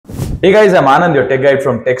Hey guys, I'm Anand, your tech guide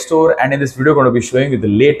from Techstore, and in this video I'm going to be showing you the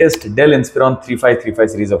latest Dell Inspiron 3535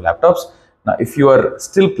 series of laptops. Now, if you are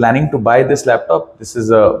still planning to buy this laptop, this is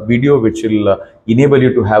a video which will enable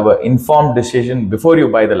you to have an informed decision before you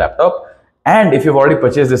buy the laptop. And if you've already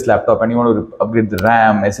purchased this laptop and you want to upgrade the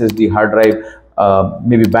RAM, SSD, hard drive,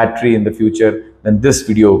 maybe battery in the future, then this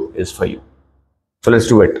video is for you. So let's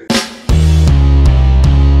do it.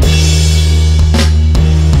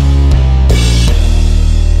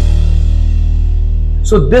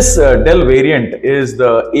 So this Dell variant is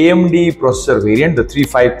the AMD processor variant. The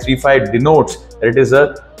 3535 denotes that it is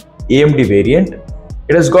a AMD variant.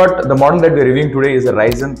 It has got, the model that we are reviewing today is a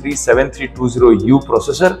Ryzen 3 7320U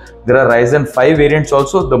processor. There are Ryzen 5 variants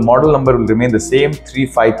also. The model number will remain the same,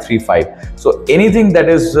 3535. So anything that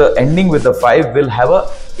is ending with a 5 will have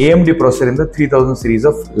a AMD processor in the 3000 series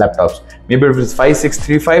of laptops. Maybe if it's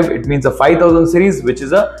 5635, it means a 5000 series, which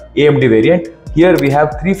is a AMD variant. Here we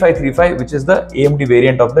have 3535, which is the AMD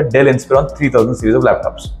variant of the Dell Inspiron 3000 series of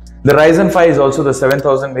laptops. The Ryzen 5 is also the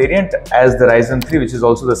 7000 variant as the Ryzen 3, which is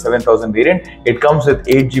also the 7000 variant. It comes with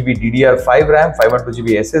 8GB DDR5 RAM,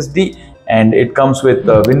 512GB SSD, and it comes with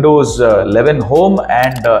Windows 11 Home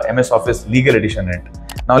and MS Office Legal Edition in it.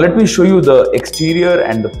 Now let me show you the exterior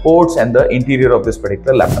and the ports and the interior of this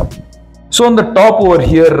particular laptop. So on the top over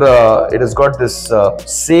here, it has got this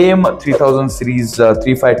same 3000 series,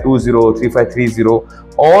 3520,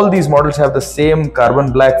 3530. All these models have the same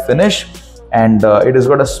carbon black finish, and it has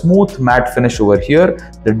got a smooth matte finish over here.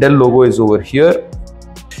 The Dell logo is over here.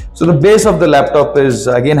 So the base of the laptop is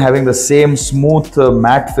again having the same smooth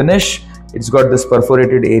matte finish. It's got this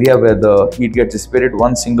perforated area where the heat gets dissipated,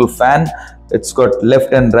 one single fan. It's got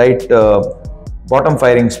left and right bottom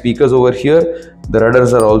firing speakers over here. The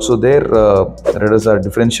rudders are also there. The rudders are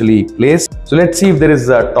differentially placed. So let's see if there is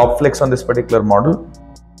a top flex on this particular model.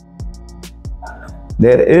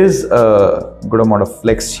 There is a good amount of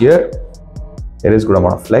flex here. There is good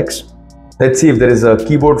amount of flex. Let's see if there is a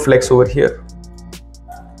keyboard flex over here.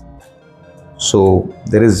 So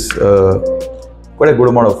there is quite a good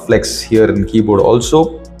amount of flex here in keyboard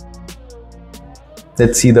also.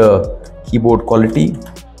 Let's see the keyboard quality.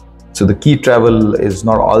 So the key travel is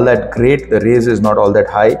not all that great, the raise is not all that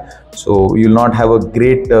high, so you'll not have a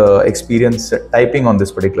great experience typing on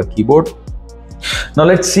this particular keyboard. Now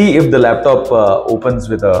let's see if the laptop opens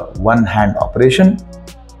with a one-hand operation,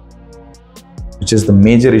 which is the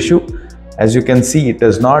major issue. As you can see, it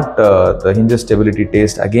does not, the hinges stability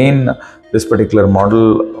test. Again, this particular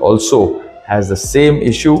model also has the same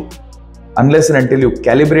issue. Unless and until you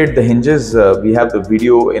calibrate the hinges, we have the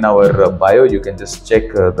video in our bio. You can just check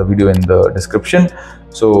the video in the description.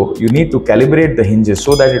 So you need to calibrate the hinges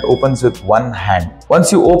so that it opens with one hand.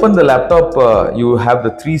 Once you open the laptop, you have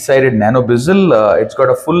the three-sided nano bezel. It's got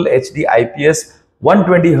a full HD IPS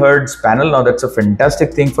 120Hz panel. Now that's a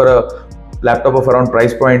fantastic thing for a laptop of around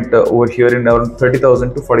price point over here in around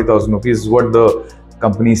 30,000 to 40,000 rupees is what the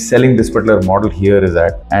company selling this particular model here is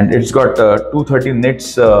at. And it's got 230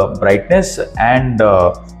 nits brightness, and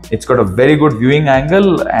it's got a very good viewing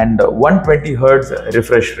angle and 120 Hz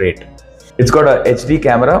refresh rate. It's got a HD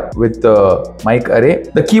camera with mic array.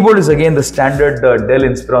 The keyboard is again the standard Dell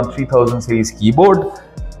Inspiron 3000 series keyboard,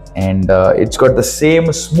 and it's got the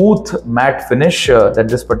same smooth matte finish that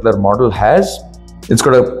this particular model has. It's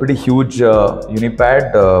got a pretty huge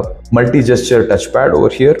unipad, multi-gesture touchpad over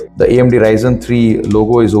here. The AMD Ryzen 3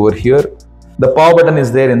 logo is over here. The power button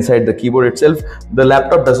is there inside the keyboard itself. The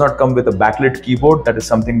laptop does not come with a backlit keyboard. That is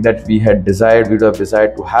something that we would have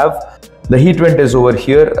desired to have. The heat vent is over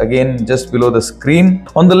here, again just below the screen.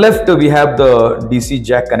 On the left, we have the DC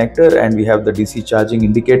jack connector and we have the DC charging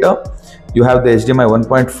indicator. You have the HDMI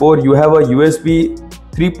 1.4. You have a USB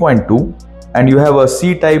 3.2 and you have a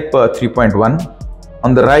C-Type 3.1.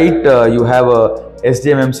 On the right, you have a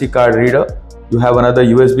SDMMC card reader. You have another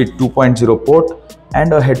USB 2.0 port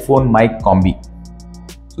and a headphone mic combi.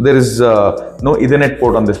 So there is no Ethernet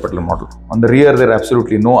port on this particular model. On the rear, there are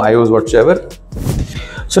absolutely no IOs whatsoever.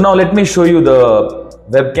 So now let me show you the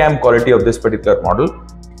webcam quality of this particular model.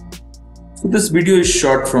 So this video is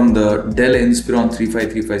shot from the Dell Inspiron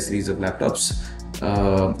 3535 series of laptops.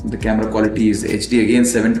 The camera quality is HD, again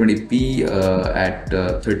 720p at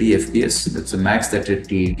 30 FPS. That's the max that it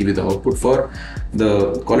will give you the output for.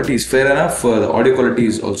 The quality is fair enough. The audio quality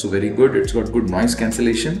is also very good. It's got good noise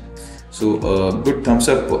cancellation. So good thumbs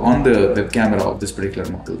up on the web camera of this particular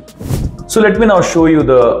model. So let me now show you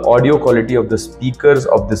the audio quality of the speakers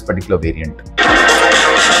of this particular variant.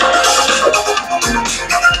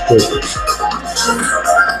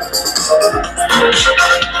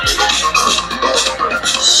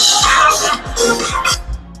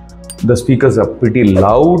 The speakers are pretty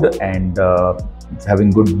loud and it's having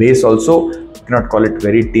good bass also. You cannot call it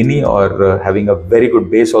very tinny or having a very good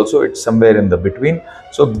bass also. It's somewhere in the between.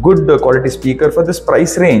 So good quality speaker for this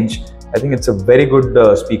price range. I think it's a very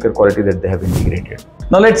good speaker quality that they have integrated.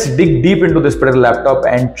 Now let's dig deep into this particular laptop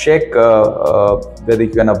and check whether you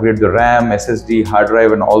can upgrade the RAM, SSD, hard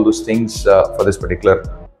drive and all those things for this particular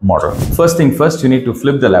model. First thing first, you need to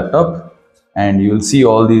flip the laptop and you will see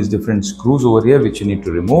all these different screws over here which you need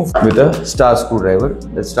to remove with a star screwdriver.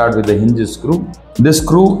 Let's start with the hinges screw. This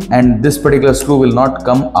screw and this particular screw will not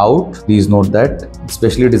come out. Please note that it's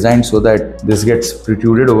specially designed so that this gets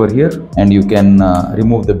protruded over here and you can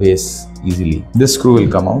remove the base easily. This screw will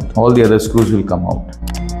come out. All the other screws will come out.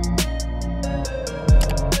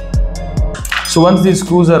 So once these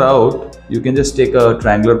screws are out, you can just take a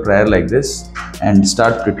triangular plier like this and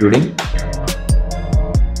start protruding.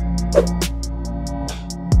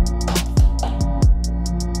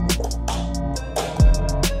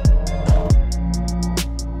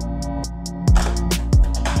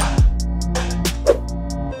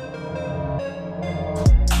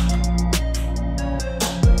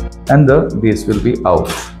 And the base will be out.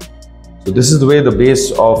 So this is the way the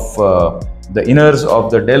base of the inners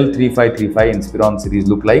of the Dell 3535 Inspiron series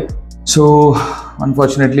look like. So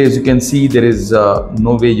unfortunately, as you can see, there is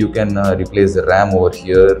no way you can replace the RAM over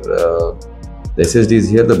here. The SSD is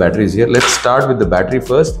here, the battery is here. Let's start with the battery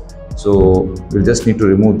first. So we'll just need to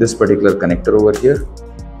remove this particular connector over here.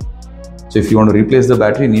 So if you want to replace the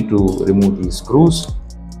battery, you need to remove these screws.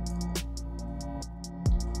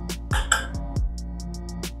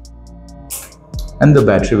 And the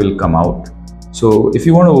battery will come out. So if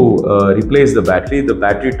you want to replace the battery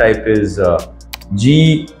type is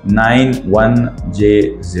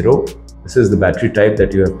G91J0. This is the battery type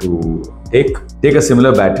that you have to take. Take a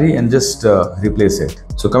similar battery and just replace it.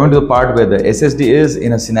 So coming to the part where the SSD is,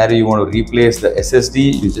 in a scenario you want to replace the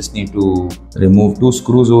SSD, you just need to remove two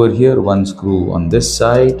screws over here. One screw on this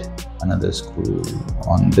side, another screw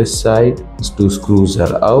on this side. These two screws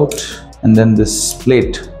are out. And then this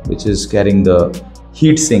plate which is carrying the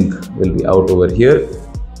heat sink will be out over here,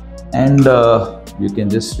 and you can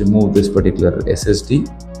just remove this particular SSD.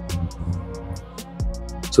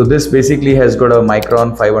 So this basically has got a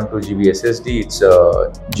Micron 512GB SSD. It's a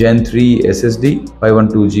Gen 3 SSD,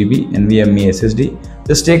 512GB NVMe SSD.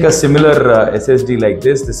 Just take a similar SSD like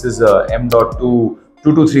this. This is a M.2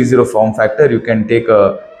 2230 form factor. You can take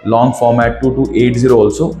a long format 2280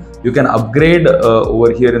 also. You can upgrade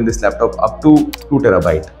over here in this laptop up to 2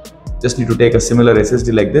 TB. Just need to take a similar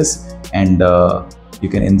SSD like this and you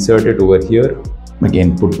can insert it over here.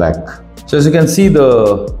 Again, put back. So as you can see,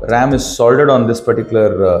 the RAM is soldered on this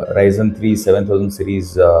particular Ryzen 3 7000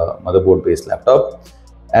 series motherboard based laptop.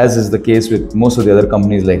 As is the case with most of the other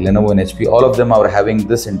companies like Lenovo and HP, all of them are having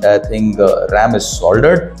this entire thing, RAM is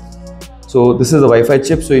soldered. So this is the Wi-Fi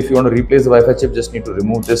chip. So if you want to replace the Wi-Fi chip, just need to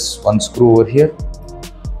remove this one screw over here.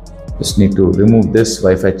 Just need to remove this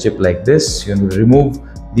Wi-Fi chip like this. You need to remove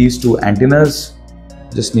these two antennas.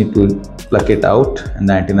 Just need to pluck it out and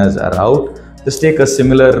the antennas are out. Just take a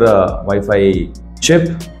similar Wi-Fi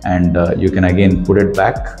chip and you can again put it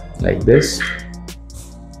back like this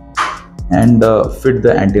and fit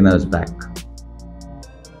the antennas back.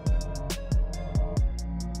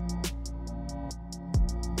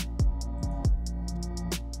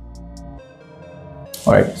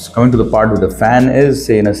 Alright, so coming to the part where the fan is,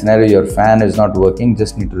 say in a scenario your fan is not working,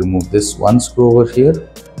 just need to remove this one screw over here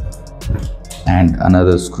and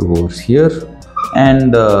another screw over here,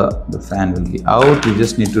 and the fan will be out. You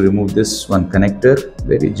just need to remove this one connector,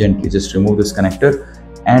 very gently just remove this connector,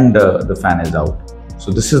 and the fan is out.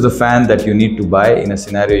 So this is the fan that you need to buy in a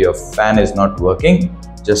scenario your fan is not working.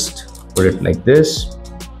 Just put it like this,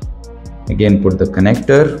 again put the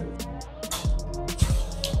connector,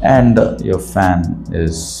 and your fan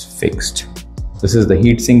is fixed. This is the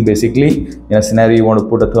heatsink basically. In a scenario you want to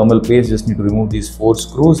put a thermal paste, just need to remove these 4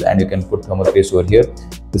 screws and you can put thermal paste over here.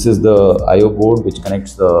 This is the IO board which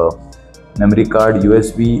connects the memory card,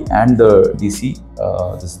 USB and the DC.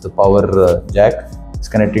 This is the power jack. It's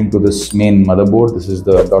connecting to this main motherboard. This is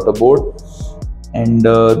the daughter board. And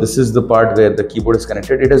this is the part where the keyboard is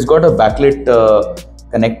connected. It has got a backlit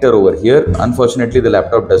connector over here. Unfortunately, the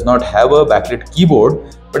laptop does not have a backlit keyboard,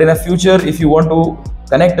 but in the future, if you want to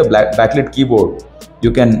connect a backlit keyboard,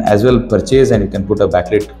 you can as well purchase and you can put a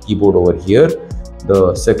backlit keyboard over here.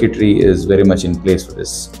 The circuitry is very much in place for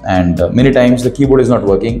this, and many times the keyboard is not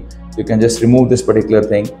working. You can just remove this particular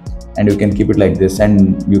thing and you can keep it like this,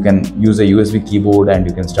 and you can use a USB keyboard and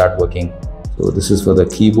you can start working. So this is for the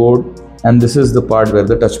keyboard, and this is the part where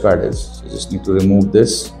the touchpad is. So you just need to remove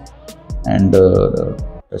this, and the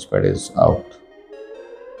touchpad is out.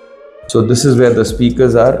 So this is where the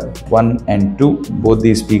speakers are, 1 and 2. Both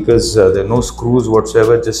these speakers, there are no screws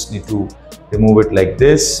whatsoever. Just need to remove it like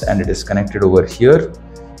this, and it is connected over here.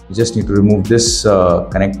 You just need to remove this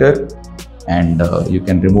connector, and you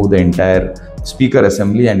can remove the entire speaker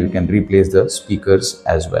assembly, and you can replace the speakers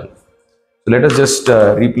as well. So let us just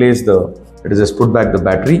let us just put back the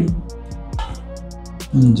battery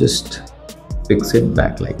and just fix it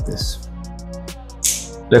back like this.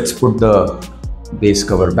 Let's put the base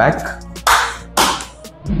cover back.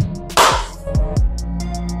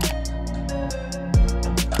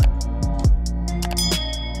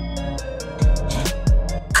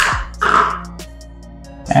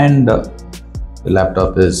 And the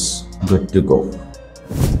laptop is good to go.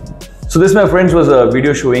 So this, my friends, was a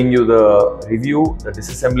video showing you the review, the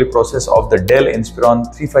disassembly process of the Dell Inspiron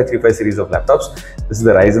 3535 series of laptops. This is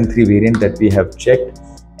the Ryzen 3 variant that we have checked,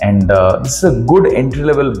 and this is a good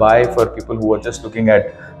entry-level buy for people who are just looking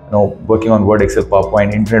at, working on Word, Excel,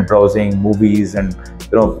 PowerPoint, internet browsing, movies, and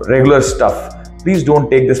regular stuff. Please don't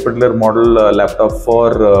take this particular model laptop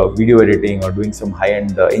for video editing or doing some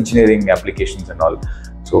high-end engineering applications and all.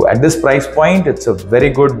 So at this price point, it's a very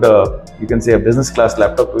good, you can say a business class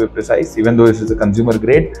laptop to be precise, even though this is a consumer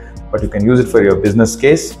grade, but you can use it for your business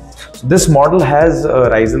case. So this model has a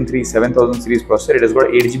Ryzen 3 7000 series processor. It has got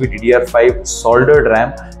 8GB DDR5 soldered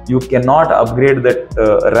RAM. You cannot upgrade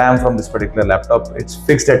that RAM from this particular laptop. It's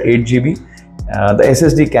fixed at 8GB. The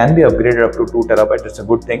SSD can be upgraded up to 2 TB. It's a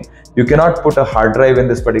good thing. You cannot put a hard drive in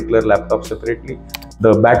this particular laptop separately.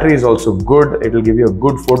 The battery is also good. It will give you a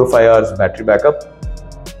good 4 to 5 hours battery backup.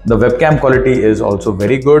 The webcam quality is also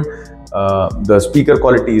very good. The speaker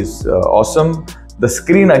quality is awesome. The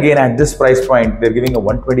screen, again, at this price point, they're giving a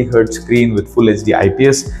 120Hz screen with full HD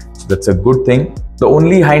IPS. So that's a good thing. The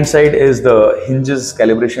only hindsight is the hinges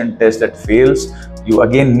calibration test that fails. You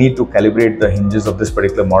again need to calibrate the hinges of this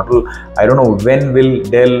particular model. I don't know when will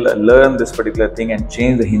Dell learn this particular thing and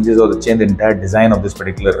change the hinges or change the entire design of this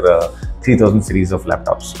particular 3000 series of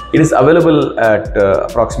laptops. It is available at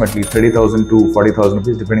approximately 30,000 to 40,000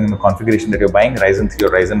 rupees depending on the configuration that you're buying, Ryzen 3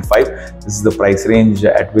 or Ryzen 5. This is the price range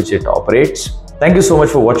at which it operates. Thank you so much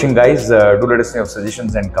for watching, guys. Do let us know your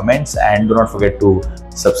suggestions and comments, and do not forget to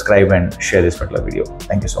subscribe and share this particular video.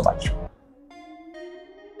 Thank you so much.